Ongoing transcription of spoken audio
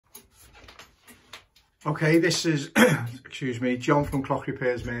Okay, this is, excuse me, John from Clock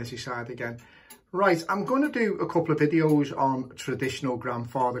Repairs Merseyside again. Right, I'm going to do a couple of videos on traditional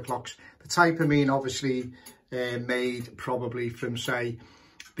grandfather clocks. The type I mean, obviously made probably from, say,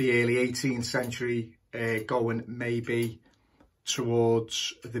 the early 18th century going maybe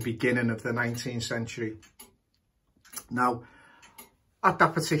towards the beginning of the 19th century. Now, at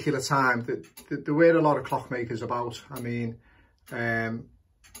that particular time, there were a lot of clockmakers about. I mean, there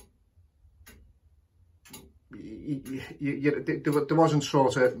wasn't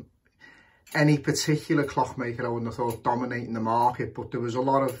sort of any particular clockmaker I wouldn't have thought dominating the market, but there was a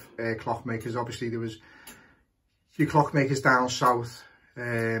lot of clockmakers. Obviously there was a few clockmakers down south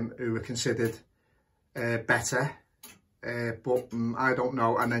who were considered better, but I don't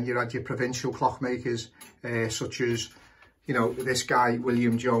know. And then you had your provincial clockmakers such as, you know, this guy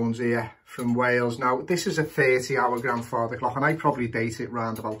William Jones here from Wales. Now this is a 30-hour grandfather clock, and I probably date it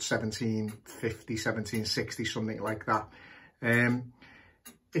round about 1750, 1760, something like that.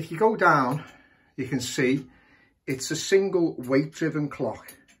 If you go down, you can see it's a single weight driven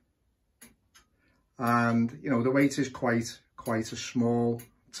clock, and you know the weight is quite a small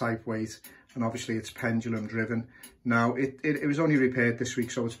type weight, and obviously it's pendulum driven. Now it was only repaired this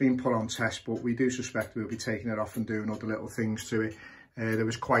week, so it's been put on test, but we do suspect we'll be taking it off and doing other little things to it. There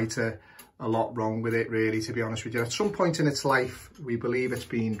was quite a lot wrong with it, really, to be honest with you. At some point in its life, we believe it's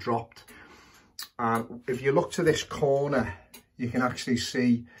been dropped, and if you look to this corner, you can actually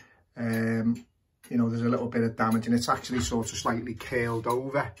see you know, there's a little bit of damage, and it's actually sort of slightly curled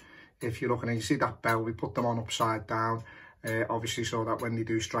over. If you look, and you see that bell, we put them on upside down, obviously so that when they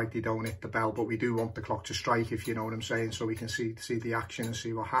do strike, they don't hit the bell, but we do want the clock to strike, if you know what I'm saying, so we can see the action and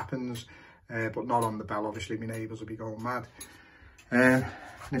see what happens, but not on the bell. Obviously my neighbours will be going mad. And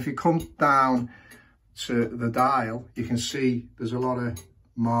if you come down to the dial, you can see there's a lot of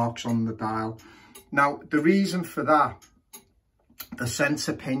marks on the dial. Now the reason for that, the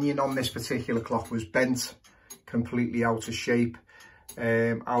centre pinion on this particular clock was bent completely out of shape.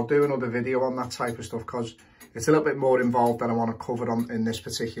 I'll do another video on that type of stuff because it's a little bit more involved than I want to cover in this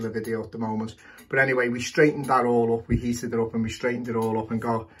particular video at the moment. But anyway, we straightened that all up, we heated it up and we straightened it all up and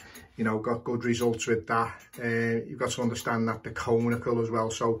got good results with that. You've got to understand that the conical as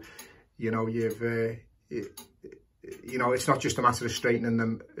well, so you know you know, it's not just a matter of straightening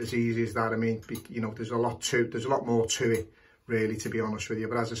them as easy as that. I mean, you know, there's a lot more to it, really, to be honest with you.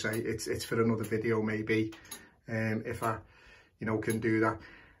 But as I say, it's for another video maybe, if I, you know, can do that.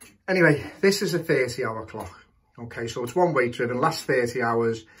 Anyway, this is a 30-hour clock. Okay, so it's one weight driven, lasts 30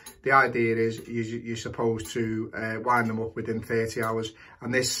 hours. The idea is you're supposed to wind them up within 30 hours,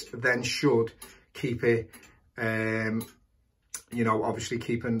 and this then should keep it, you know, obviously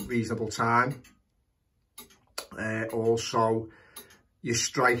keeping reasonable time. Also, your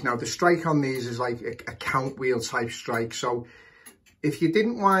strike. Now the strike on these is like a count wheel type strike, so if you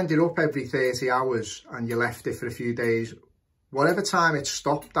didn't wind it up every 30 hours and you left it for a few days, whatever time it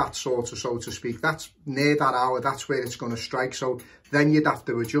stopped that sort of, so to speak, that's near that hour, that's where it's going to strike. So then you'd have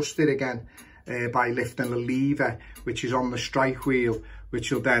to adjust it again by lifting a lever which is on the strike wheel,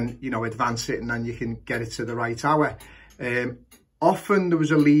 which will then, you know, advance it, and then you can get it to the right hour. Often there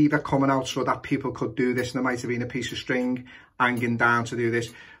was a lever coming out so that people could do this, and there might have been a piece of string hanging down to do this,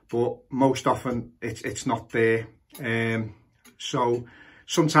 but most often it's not there. So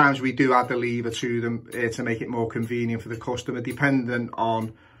sometimes we do add the lever to them to make it more convenient for the customer, depending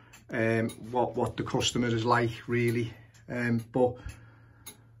on what the customer is like, really. But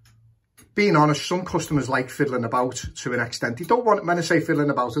being honest, some customers like fiddling about to an extent. They don't want, when I say fiddling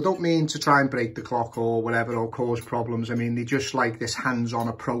about, I don't mean to try and break the clock or whatever, or cause problems. I mean, they just like this hands-on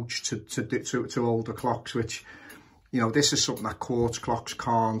approach to older clocks, which, you know, this is something that quartz clocks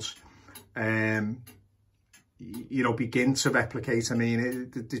can't, you know, begin to replicate. I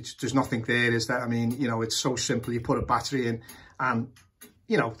mean, there's nothing there, is there? I mean, you know, it's so simple. You put a battery in and,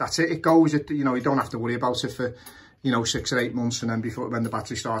 you know, that's it. It goes, you know, you don't have to worry about it for, you know, 6 or 8 months, and then when the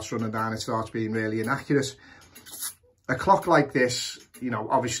battery starts running down, it starts being really inaccurate. A clock like this, you know,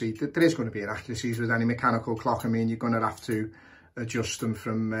 obviously there is going to be inaccuracies with any mechanical clock. I mean, you're going to have to adjust them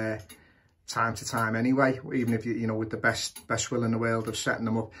from time to time anyway, even if you know, with the best will in the world of setting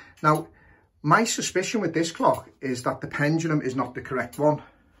them up. Now, my suspicion with this clock is that the pendulum is not the correct one.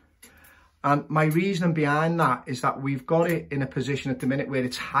 And my reasoning behind that is that we've got it in a position at the minute where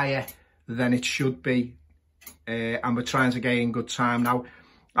it's higher than it should be. And we're trying to gain good time. Now,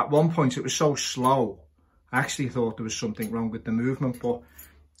 at one point it was so slow, I actually thought there was something wrong with the movement, but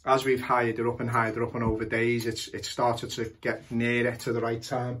as we've hired it up and over days, it's started to get nearer to the right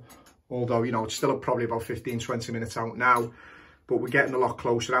time. Although, you know, it's still probably about 15-20 minutes out now, but we're getting a lot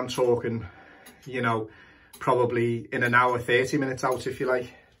closer. I'm talking, you know, probably in an hour, 30 minutes out, if you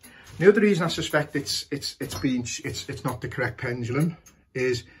like. The other reason I suspect it's not the correct pendulum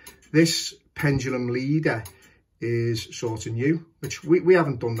is this pendulum leader is sort of new, which we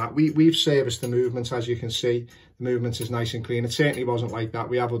haven't done that. We've serviced the movements, as you can see. The movement is nice and clean. It certainly wasn't like that.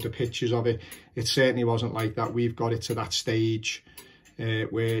 We have other pictures of it. It certainly wasn't like that. We've got it to that stage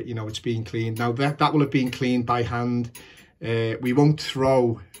where, you know, it's being cleaned. Now that will have been cleaned by hand. We won't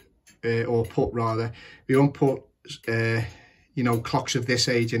throw or put rather, we won't put you know, clocks of this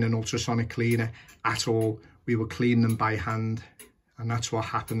age in an ultrasonic cleaner at all. We will clean them by hand, and that's what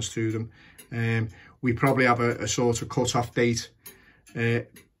happens to them. We probably have a sort of cut-off date,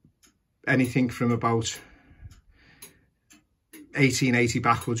 anything from about 1880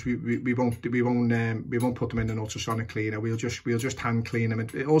 backwards. We won't put them in an ultrasonic cleaner. We'll just hand clean them,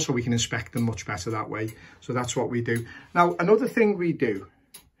 and also we can inspect them much better that way. So that's what we do. Now another thing we do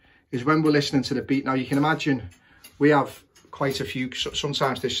is when we're listening to the beat. Now you can imagine we have quite a few.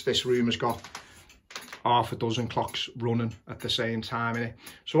 Sometimes this room has got half a dozen clocks running at the same time in it.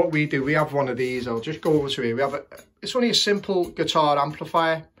 So what we do, we have one of these. I'll just go over to here. We have it's only a simple guitar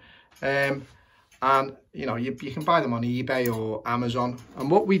amplifier, and you know, you can buy them on eBay or Amazon. And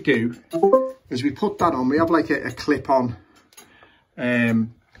what we do is we put that on. We have like a clip-on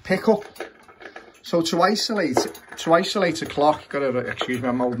pickup. So to isolate a clock, gotta excuse me,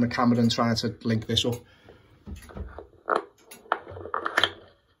 I'm holding the camera and trying to link this up.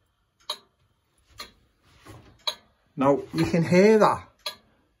 Now, you can hear that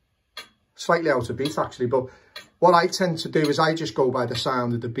slightly out of beat actually, but what I tend to do is I just go by the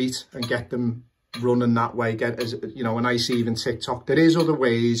sound of the beat and get them running that way, get, as you know, a nice even tick-tock. There is other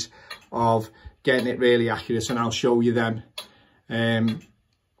ways of getting it really accurate, and I'll show you them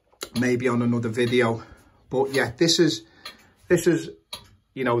maybe on another video. But yeah, this is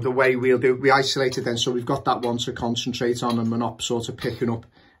you know, the way we'll do. We isolate it then, so we've got that one to concentrate on, and we're not sort of picking up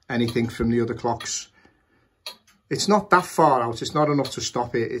anything from the other clocks. It's not that far out. It's not enough to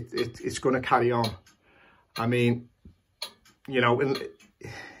stop it. It's going to carry on. I mean, you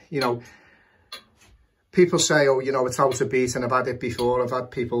know, people say, oh, you know, it's out of beat, and I've had it before. I've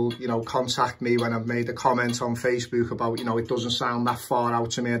had people, you know, contact me when I've made a comment on Facebook about, you know, it doesn't sound that far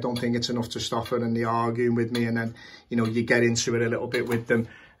out to me. I don't think it's enough to stop it, and they're arguing with me, and then, you know, you get into it a little bit with them,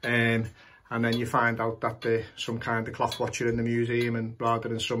 and then you find out that they're some kind of clock watcher in the museum, and rather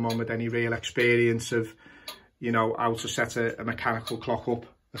than someone with any real experience of, you know, how to set a mechanical clock up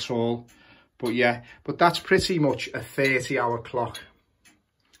at all. But yeah, but that's pretty much a 30-hour clock.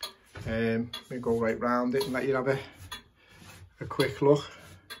 We go right round it and let you have a quick look.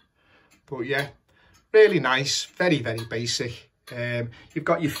 But yeah, really nice, very, very basic. You've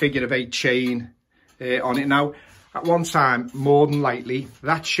got your figure of 8 chain on it. Now, at one time, more than likely,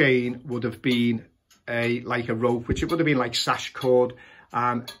 that chain would have been like a rope, which it would have been like sash cord,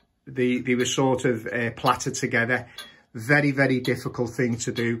 and they were sort of plaited together. Very, very difficult thing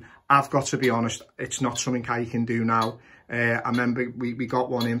to do. I've got to be honest, it's not something I can do now. I remember we got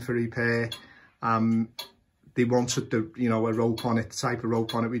one in for repair. They wanted you know, a rope on it, type of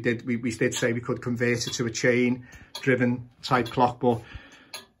rope on it. We did say we could convert it to a chain driven type clock, but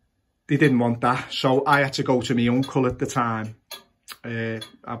they didn't want that. So I had to go to my uncle at the time. I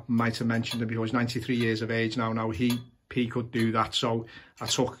might have mentioned him before. He's 93 years of age now. Now he could do that, so I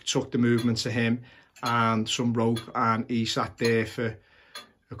took the movement to him and some rope, and he sat there for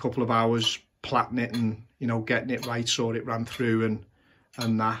a couple of hours plaiting it and, you know, getting it right so it ran through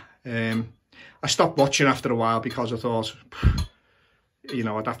and that. I stopped watching after a while because I thought, you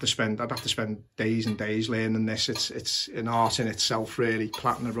know, I'd have to spend days and days learning this. It's an art in itself, really,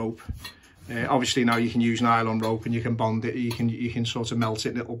 plaiting a rope. Obviously now you can use nylon rope and you can bond it. You can sort of melt it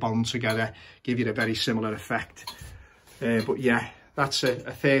and it'll bond together, give you a very similar effect. But yeah, that's a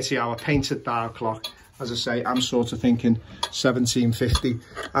 30-hour painted dial clock. As I say, I'm sort of thinking 1750.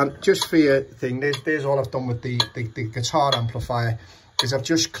 And just for your thing, there's all I've done with the guitar amplifier, is I've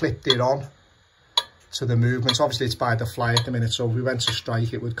just clipped it on to the movements. Obviously it's by the fly at the minute, so if we went to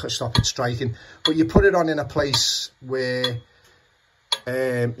strike, it would stop it striking. But you put it on in a place where,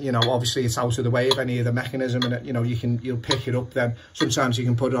 you know, obviously it's out of the way of any of the mechanism, and you know, you'll pick it up then. Sometimes you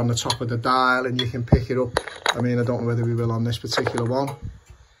can put it on the top of the dial and you can pick it up. I mean, I don't know whether we will on this particular one.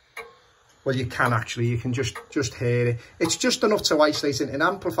 Well, you can actually, you can just hear it. It's just enough to isolate it. It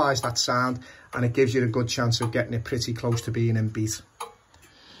amplifies that sound, and it gives you a good chance of getting it pretty close to being in beat.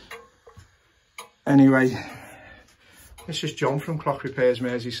 Anyway, this is John from Clock Repairs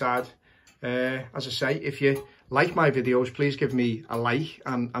Merseyside. As I say, if you like my videos, please give me a like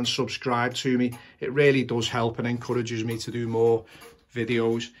and subscribe to me. It really does help and encourages me to do more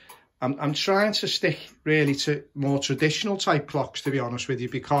videos. I'm trying to stick really to more traditional type clocks, to be honest with you,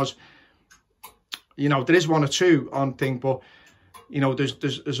 because, you know, there is one or two on thing, but, you know,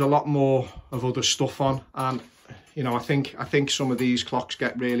 there's a lot more of other stuff on, and, you know, I think some of these clocks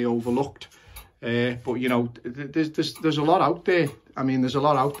get really overlooked. But, you know, there's a lot out there. I mean, there's a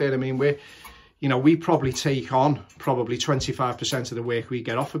lot out there. I mean, we probably take on probably 25% of the work we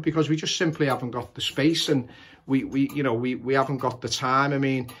get offered, because we just simply haven't got the space, and we haven't got the time. I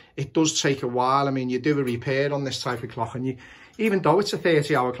mean, it does take a while. I mean, you do a repair on this type of clock, and even though it's a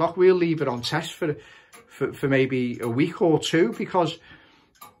 30-hour clock, we'll leave it on test for maybe a week or two, because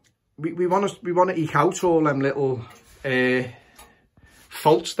we want to eke out all them little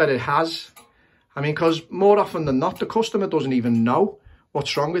faults that it has. I mean, because more often than not, the customer doesn't even know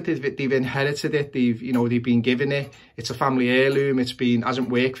what's wrong with it. They've inherited it. They've been given it. It's a family heirloom. Hasn't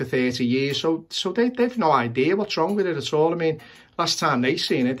worked for 30 years. So they've no idea what's wrong with it at all. I mean, last time they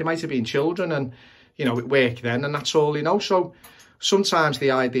seen it, they might have been children, and, you know, it worked then, and that's all, you know. So sometimes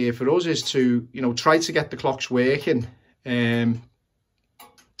the idea for us is to, you know, try to get the clocks working, and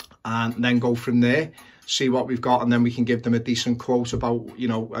then go from there, see what we've got, and then we can give them a decent quote about, you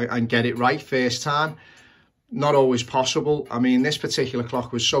know, and get it right first time. Not always possible. I mean, this particular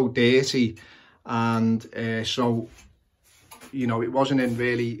clock was so dirty, and so, you know, it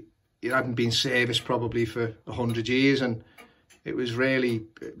hadn't been serviced probably for 100 years, and it was really,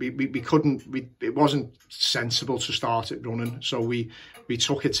 it wasn't sensible to start it running. So we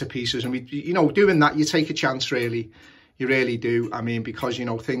took it to pieces, and you know, doing that, you take a chance, really. You really do. I mean, because, you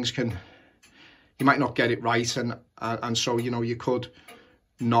know, you might not get it right, and so, you know, you could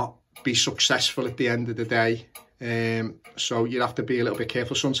not be successful at the end of the day. So you'd have to be a little bit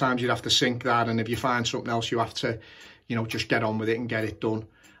careful. Sometimes you'd have to sink that, and if you find something else, you have to, you know, just get on with it and get it done.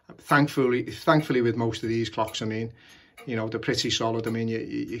 Thankfully with most of these clocks, I mean, you know, they're pretty solid. I mean,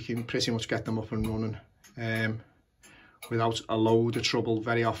 you can pretty much get them up and running without a load of trouble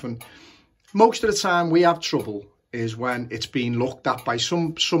very often. Most of the time we have trouble is when it's been looked at by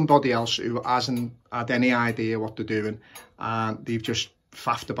somebody else who hasn't had any idea what they're doing, and they've just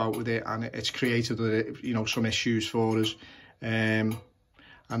faffed about with it, and it's created, you know, some issues for us, and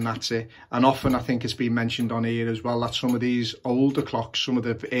that's it. And often I think it's been mentioned on here as well that some of these older clocks, some of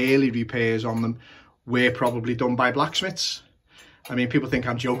the early repairs on them were probably done by blacksmiths. I mean, people think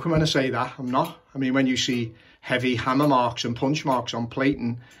I'm joking when I say that. I'm not. I mean, when you see heavy hammer marks and punch marks on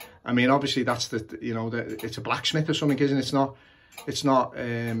plating, I mean, obviously that's it's a blacksmith or something, isn't it? It's not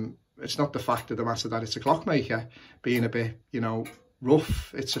the fact of the matter that it's a clockmaker being a bit, you know,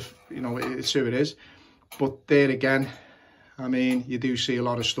 rough. It's it's who it is. But there again, I mean, you do see a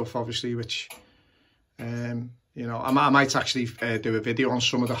lot of stuff, obviously, which, you know, I might actually do a video on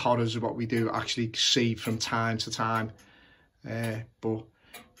some of the horrors of what we do actually see from time to time. But,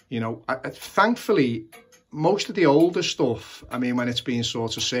 you know, thankfully, most of the older stuff, I mean, when it's being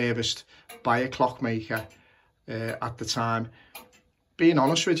sort of serviced by a clockmaker at the time, being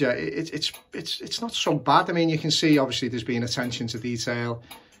honest with you, it's not so bad. I mean, you can see, obviously, there's been attention to detail.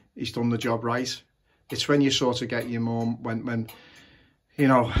 He's done the job right. It's when you sort of get your mum, when you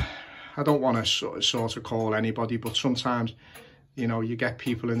know, I don't want to sort of call anybody, but sometimes, you know, you get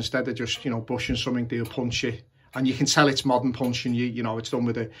people, instead of just, you know, bushing something, they'll punch it. And you can tell it's modern punching. You know, it's done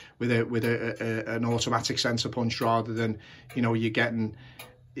with an automatic sensor punch, rather than, you know, you're getting,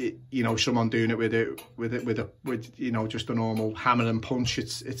 you know, someone doing it with you know, just a normal hammer and punch.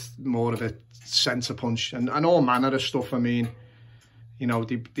 It's more of a sensor punch, and all manner of stuff. I mean, you know,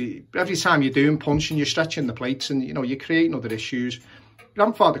 every time you're doing punching, you're stretching the plates, and, you know, you're creating other issues.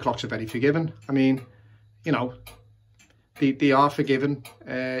 Grandfather clocks are very forgiving. I mean, you know, they are forgiven.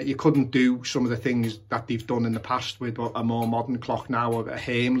 You couldn't do some of the things that they've done in the past with a more modern clock now, or a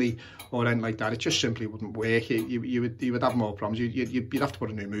Hamley or anything like that. It just simply wouldn't work. You would have more problems. You'd have to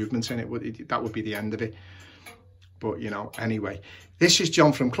put a new movement in it. That would be the end of it. But, you know, anyway, this is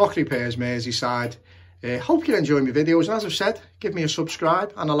John from Clock Repairs Merseyside. Hope you're enjoying my videos, and as I've said, give me a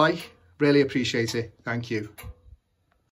subscribe and a like. Really appreciate it. Thank you.